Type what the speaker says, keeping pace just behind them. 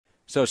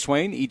So,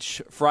 Swain,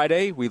 each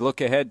Friday we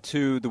look ahead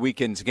to the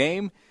weekend's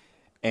game,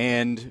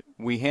 and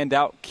we hand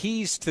out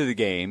keys to the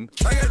game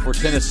for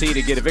Tennessee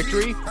to get a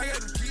victory.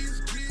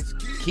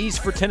 Keys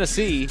for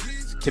Tennessee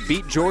to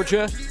beat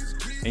Georgia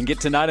and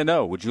get to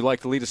 9-0. Would you like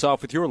to lead us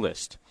off with your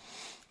list?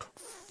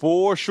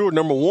 For sure.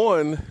 Number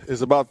one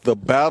is about the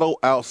battle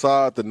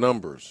outside the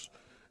numbers.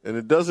 And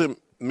it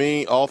doesn't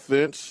mean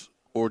offense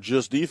or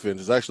just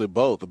defense. It's actually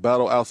both. The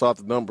battle outside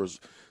the numbers.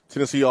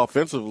 Tennessee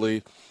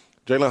offensively,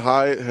 Jaylen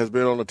Hyatt has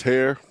been on a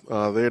tear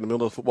there in the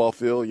middle of the football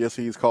field. Yes,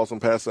 he's caught some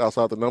passes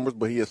outside the numbers,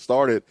 but he has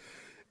started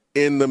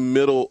in the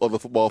middle of the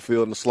football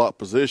field in the slot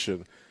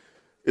position.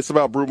 It's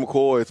about Brew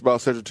McCoy. It's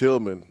about Cedric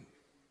Tillman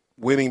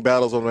winning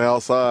battles on the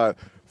outside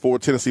for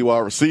Tennessee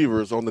wide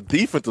receivers. On the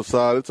defensive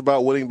side, it's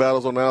about winning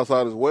battles on the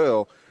outside as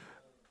well.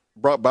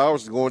 Brock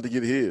Bowers is going to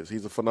get his.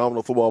 He's a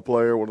phenomenal football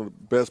player, one of the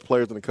best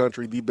players in the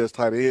country, the best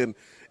tight end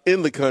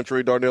in the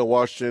country. Darnell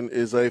Washington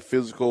is a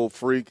physical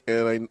freak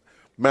and a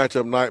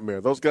matchup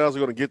nightmare. Those guys are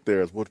going to get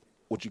there.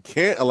 What you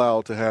can't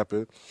allow to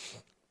happen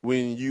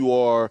when you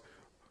are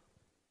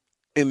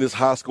in this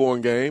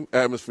high-scoring game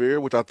atmosphere,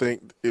 which I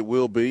think it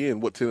will be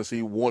and what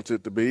Tennessee wants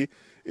it to be,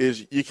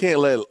 is you can't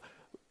let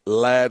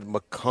Ladd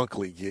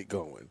McConkey get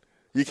going.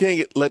 You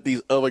can't let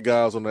these other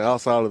guys on the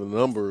outside of the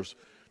numbers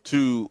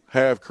to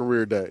have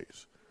career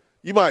days.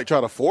 You might try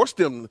to force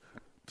them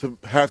to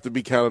have to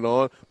be counted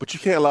on, but you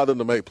can't allow them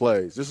to make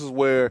plays. This is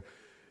where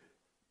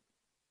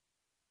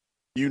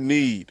you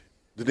need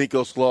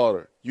Danico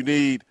Slaughter. You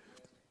need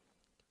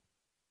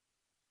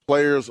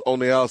players on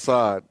the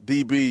outside,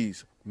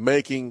 DBs,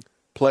 making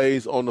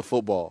plays on the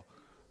football.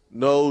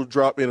 No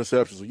drop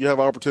interceptions. When you have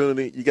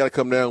opportunity, you got to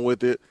come down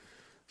with it.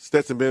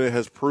 Stetson Bennett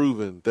has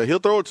proven that he'll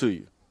throw it to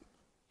you.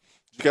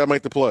 You got to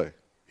make the play.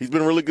 He's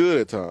been really good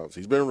at times.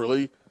 He's been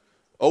really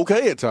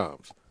okay at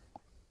times.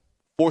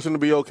 Force him to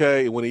be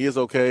okay, and when he is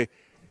okay,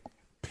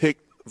 pick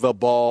the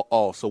ball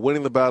off. So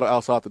winning the battle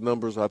outside the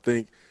numbers, I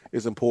think,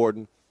 is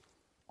important.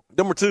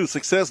 Number two,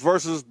 success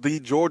versus the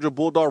Georgia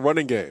Bulldog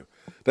running game.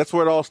 That's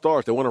where it all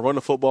starts. They want to run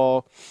the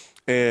football,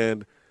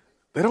 and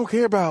they don't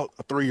care about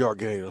a 3-yard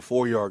gain, a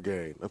 4-yard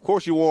gain. Of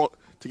course, you want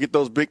to get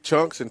those big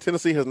chunks, and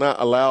Tennessee has not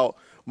allowed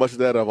much of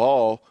that at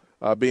all,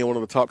 being one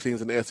of the top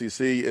teams in the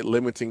SEC at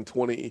limiting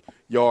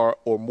 20-yard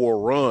or more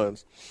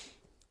runs.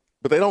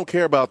 But they don't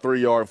care about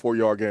 3-yard and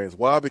 4-yard gains.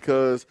 Why?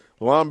 Because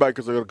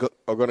linebackers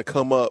are going to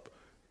come up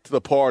to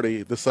the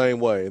party the same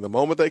way. And the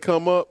moment they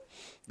come up,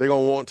 they're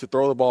going to want to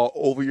throw the ball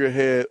over your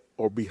head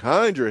or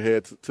behind your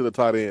head to the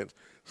tight ends.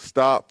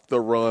 Stop the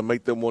run,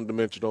 make them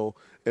one-dimensional,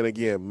 and,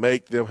 again,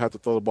 make them have to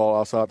throw the ball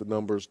outside the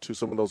numbers to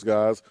some of those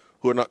guys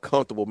who are not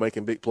comfortable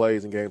making big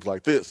plays in games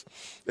like this.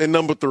 And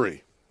number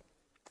three,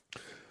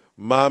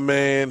 my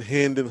man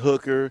Hendon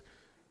Hooker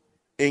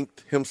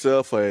inked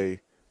himself a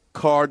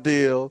car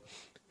deal.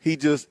 He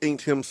just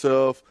inked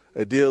himself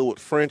a deal with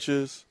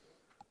French's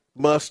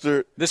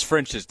Mustard. This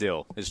French's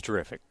deal is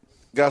terrific.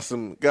 Got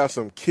some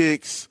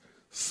kicks,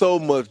 so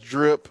much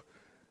drip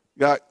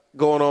got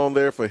going on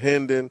there for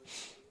Hendon.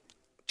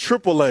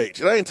 Triple H,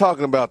 and I ain't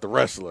talking about the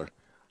wrestler.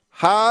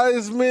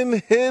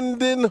 Heisman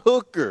Hendon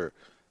Hooker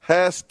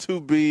has to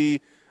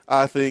be,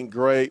 I think,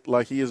 great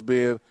like he has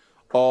been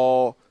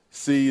all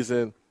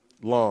season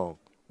long.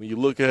 When you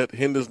look at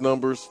Hendon's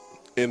numbers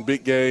in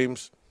big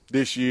games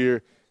this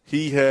year,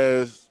 he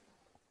has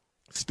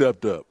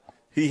stepped up.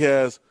 He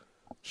has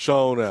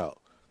shown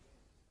out.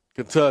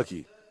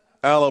 Kentucky,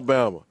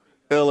 Alabama,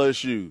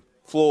 LSU,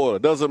 Florida,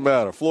 doesn't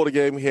matter. Florida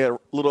game, he had a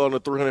little under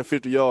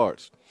 350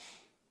 yards.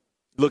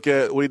 Look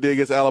at what he did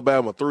against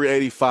Alabama,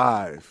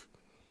 385.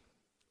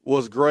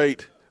 Was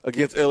great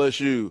against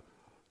LSU,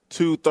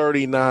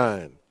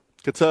 239.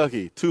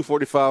 Kentucky,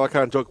 245. I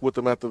kind of joked with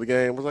him after the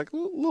game. I was like, a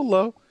little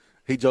low.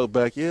 He joked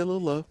back, yeah, a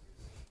little low.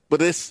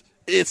 But it's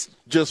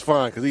just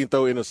fine because he didn't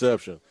throw an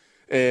interception.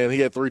 And he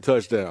had 3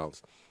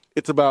 touchdowns.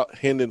 It's about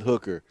Hendon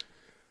Hooker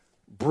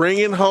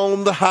bringing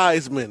home the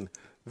Heisman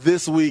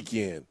this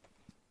weekend.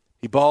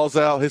 He balls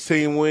out. His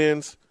team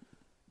wins.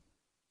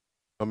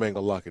 My man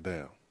going to lock it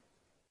down.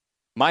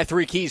 My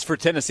 3 keys for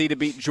Tennessee to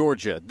beat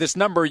Georgia. This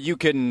number you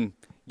can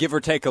give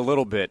or take a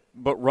little bit,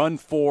 but run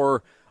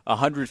for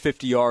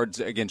 150 yards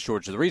against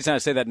Georgia. The reason I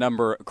say that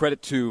number,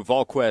 credit to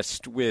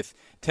VolQuest with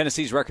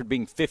Tennessee's record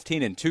being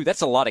 15-2.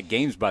 That's a lot of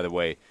games, by the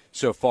way,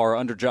 so far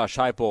under Josh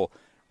Heupel,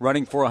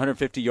 running for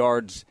 150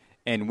 yards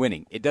and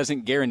winning. It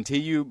doesn't guarantee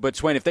you, but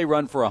Swain, if they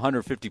run for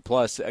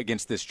 150-plus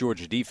against this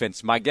Georgia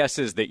defense, my guess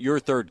is that your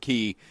third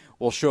key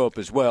will show up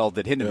as well,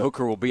 that Hendon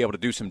Hooker will be able to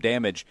do some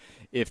damage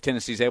if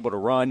Tennessee's able to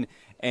run.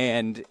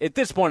 And at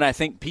this point, I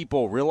think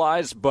people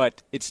realize,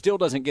 but it still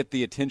doesn't get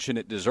the attention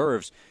it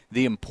deserves,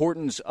 the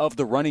importance of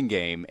the running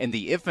game and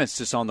the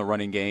emphasis on the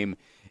running game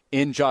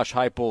in Josh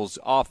Heupel's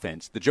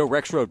offense. The Joe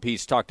Rexrode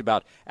piece talked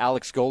about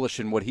Alex Golesh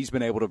and what he's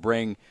been able to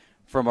bring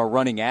from a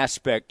running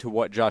aspect to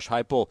what Josh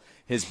Heupel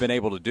has been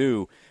able to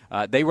do.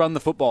 They run the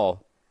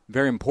football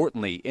very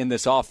importantly in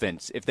this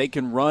offense. If they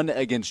can run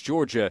against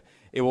Georgia,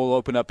 it will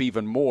open up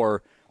even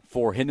more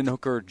for Hendon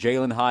Hooker,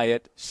 Jaylen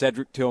Hyatt,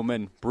 Cedric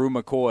Tillman, Brew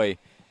McCoy,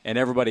 and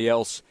everybody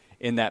else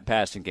in that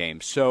passing game.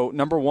 So,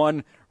 number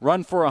one,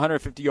 run for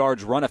 150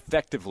 yards, run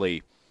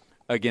effectively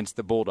against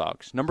the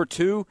Bulldogs. Number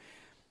two,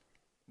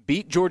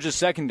 beat Georgia's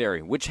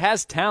secondary, which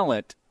has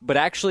talent, but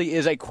actually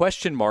is a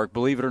question mark,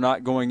 believe it or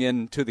not, going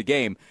into the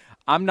game.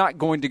 I'm not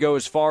going to go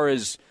as far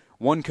as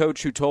one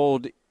coach who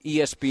told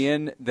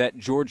ESPN that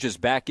Georgia's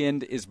back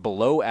end is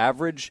below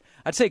average.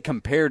 I'd say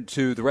compared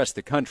to the rest of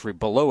the country,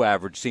 below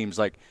average seems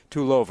like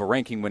too low of a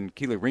ranking when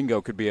Keely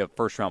Ringo could be a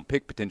first-round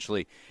pick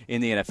potentially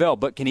in the NFL.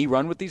 But can he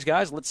run with these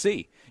guys? Let's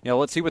see.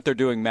 Let's see what they're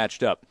doing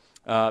matched up.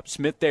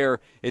 Smith there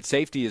at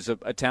safety is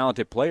a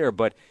talented player,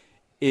 but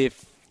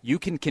if you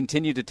can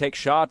continue to take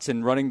shots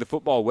and running the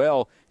football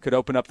well could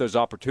open up those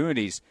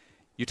opportunities.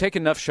 You take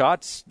enough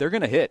shots, they're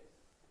going to hit,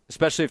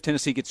 especially if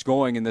Tennessee gets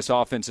going and this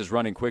offense is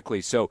running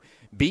quickly. So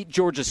beat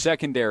Georgia's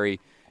secondary.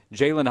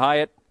 Jalen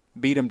Hyatt,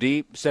 beat him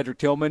deep. Cedric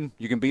Tillman,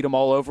 you can beat him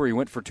all over. He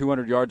went for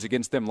 200 yards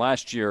against them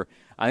last year.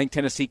 I think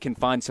Tennessee can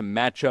find some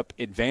matchup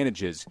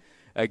advantages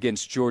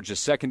against Georgia's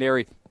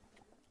secondary.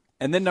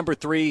 And then number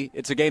three,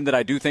 it's a game that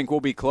I do think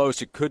will be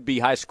close. It could be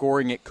high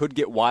scoring. It could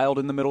get wild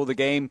in the middle of the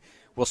game.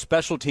 Well,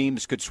 special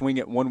teams could swing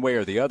it one way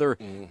or the other.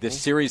 This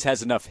series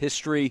has enough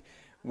history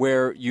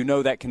where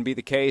that can be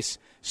the case.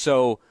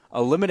 So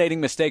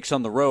eliminating mistakes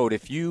on the road,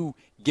 if you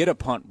get a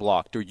punt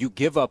blocked or you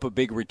give up a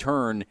big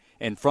return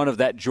in front of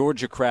that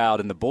Georgia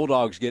crowd and the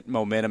Bulldogs get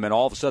momentum and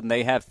all of a sudden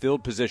they have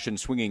field position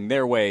swinging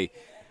their way,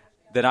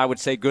 then I would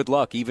say good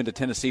luck even to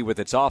Tennessee with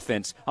its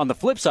offense. On the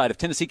flip side, if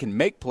Tennessee can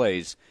make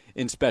plays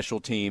in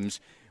special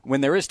teams, when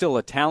there is still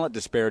a talent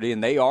disparity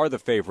and they are the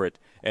favorite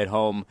at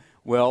home,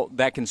 well,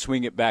 that can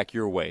swing it back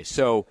your way.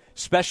 So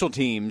special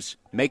teams,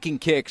 making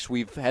kicks,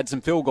 we've had some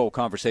field goal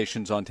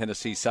conversations on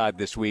Tennessee's side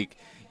this week.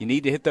 You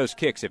need to hit those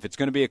kicks. If it's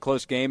going to be a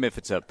close game, if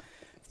it's a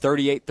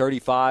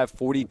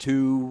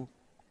 38-35,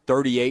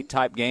 42-38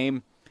 type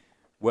game,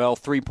 well,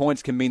 3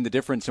 points can mean the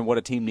difference in what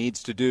a team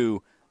needs to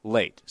do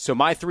late. So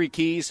my three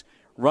keys,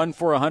 run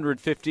for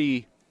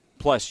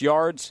 150-plus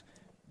yards,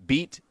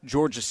 beat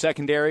Georgia's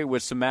secondary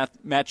with some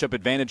matchup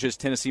advantages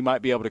Tennessee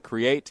might be able to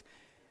create,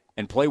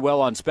 and play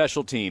well on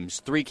special teams.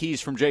 Three keys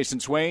from Jayson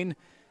Swain: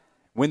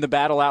 win the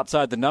battle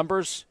outside the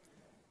numbers,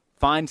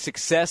 find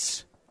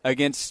success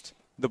against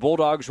the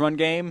Bulldogs' run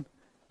game,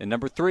 and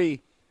number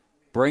three,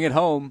 bring it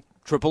home,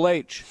 Triple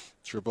H.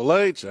 Triple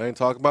H, I ain't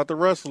talking about the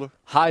wrestler.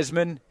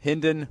 Heisman,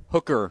 Hendon,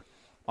 Hooker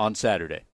on Saturday.